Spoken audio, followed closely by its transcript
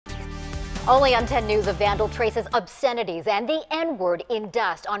Only on 10 News, a vandal traces obscenities and the N-word in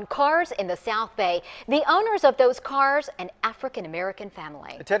dust on cars in the South Bay. The owners of those cars, an African-American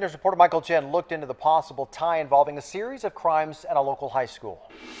family. 10 News reporter Michael Chen looked into the possible tie involving a series of crimes at a local high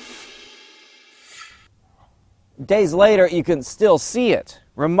school. Days later, you can still see it.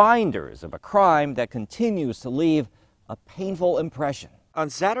 Reminders of a crime that continues to leave a painful impression. On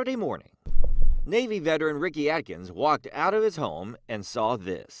Saturday morning, Navy veteran Ricky Atkins walked out of his home and saw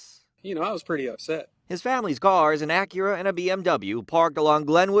this. I was pretty upset. His family's cars, an Acura and a BMW, parked along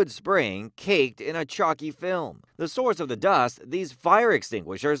Glenwood Spring, caked in a chalky film. The source of the dust, these fire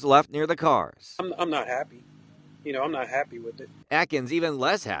extinguishers left near the cars. I'm not happy. I'm not happy with it. Atkins even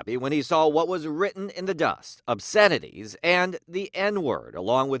less happy when he saw what was written in the dust, obscenities, and the N-word,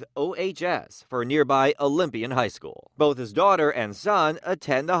 along with OHS for nearby Olympian High School. Both his daughter and son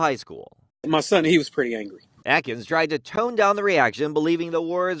attend the high school. My son, he was pretty angry. Atkins tried to tone down the reaction, believing the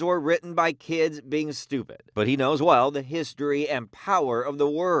words were written by kids being stupid. But he knows well the history and power of the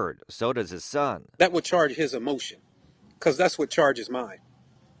word. So does his son. That would charge his emotion, because that's what charges mine.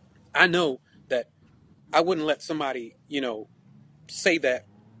 I know that I wouldn't let somebody, say that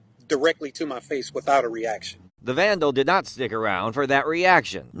directly to my face without a reaction. The vandal did not stick around for that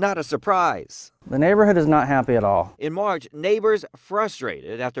reaction. Not a surprise. The neighborhood is not happy at all. In March, neighbors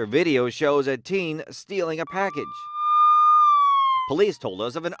frustrated after video shows a teen stealing a package. Police told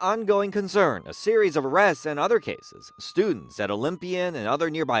us of an ongoing concern, a series of arrests and other cases, students at Olympian and other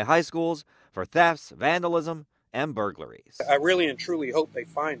nearby high schools for thefts, vandalism, and burglaries. I really and truly hope they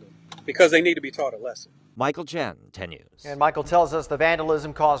find them, because they need to be taught a lesson. Michael Chen, 10 News. And Michael tells us the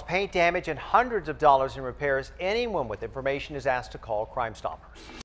vandalism caused paint damage and hundreds of dollars in repairs. Anyone with information is asked to call Crime Stoppers.